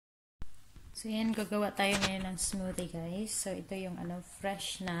So yan, gagawa tayo ngayon ng smoothie, guys. So ito yung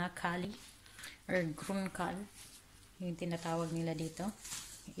fresh na kali or grønkål, yung tinatawag nila dito.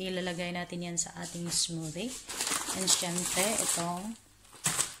 Ilalagay natin yan sa ating smoothie. And syempre, itong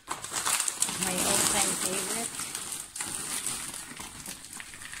my all-time favorite.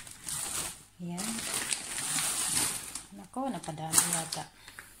 Yan. Nako, napadami yata.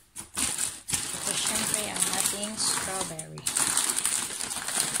 Ito syempre ang ating strawberry.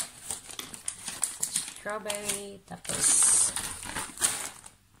 Tapos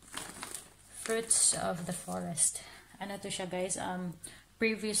fruits of the forest. Ano to siya, guys?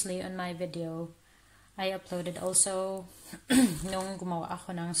 Previously on my video, I uploaded also nung gumawa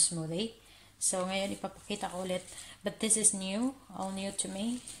ako ng smoothie. So ngayon ipapakita ko ulit. But this is new, all new to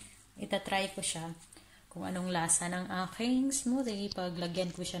me. Itatry ko siya kung anong lasa ng aking smoothie pag lagyan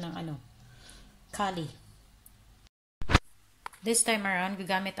ko siya ng kali. This time around,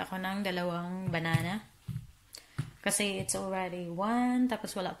 gagamit ako ng 2 banana. Kasi it's already 1,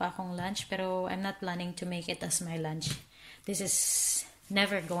 tapos wala pa akong lunch, pero I'm not planning to make it as my lunch. This is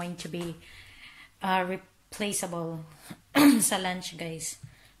never going to be replaceable sa lunch, guys.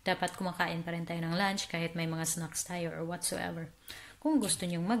 Dapat kumakain pa rin tayo ng lunch kahit may mga snacks tayo or whatsoever. Kung gusto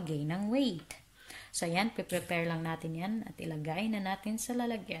nyong mag-gain ng weight. So yan, prepare lang natin yan at ilagay na natin sa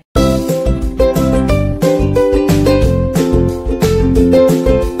lalagyan.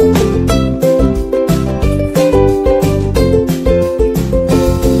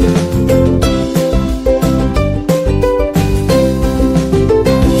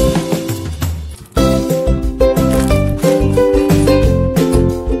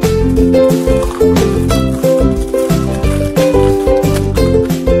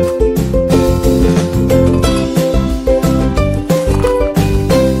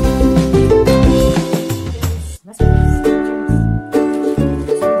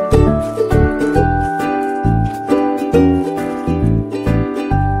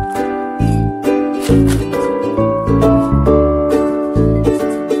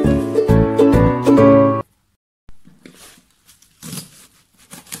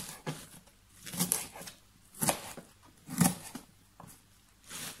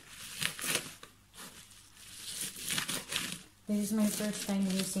 This is my first time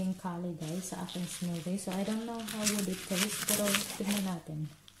using kali, guys, sa aking smoothie. So, I don't know how would it taste, pero tignan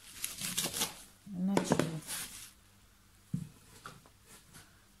natin. I'm not sure.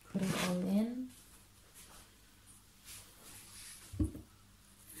 Put it all in.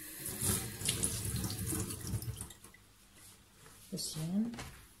 This one.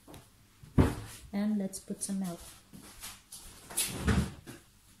 And let's put some milk.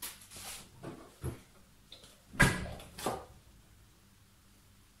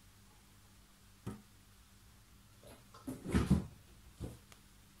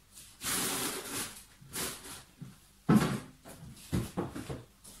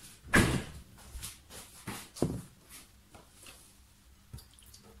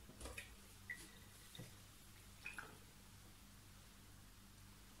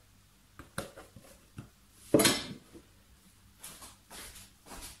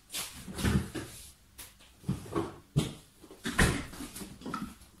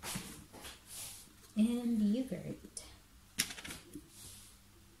 And yogurt.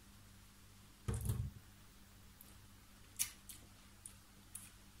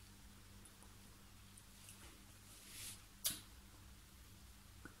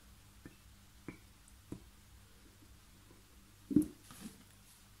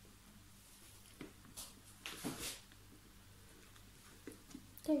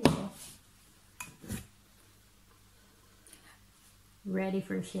 There you go. Ready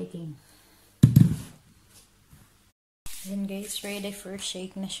for shaking. Then guys, ready for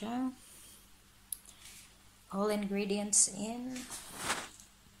shake na siya. All ingredients in.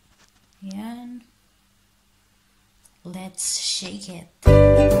 Yan. Let's shake it.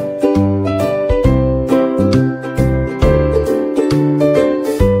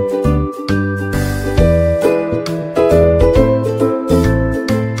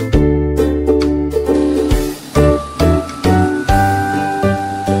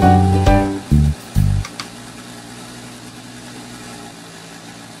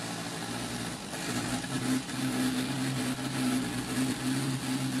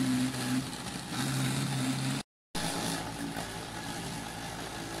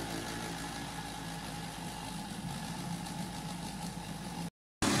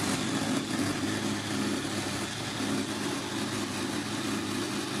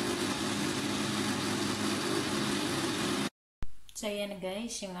 So yan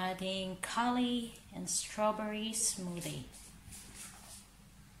guys, yung ating kali and strawberry smoothie.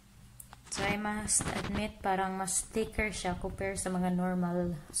 So So I must admit, parang mas thicker siya compare sa mga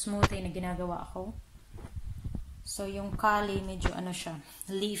normal smoothie na ginagawa ko. So yung kali, medyo ano siya,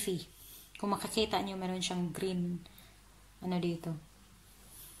 leafy. Kung makikita nyo, meron siyang green, ano dito.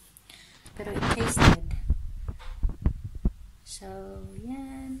 Pero it tastes good. So,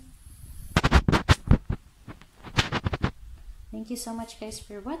 yan. Thank you so much guys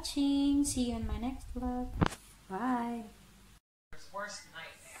for watching. See you in my next vlog. Bye.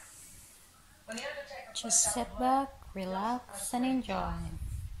 Just sit back, relax, and enjoy.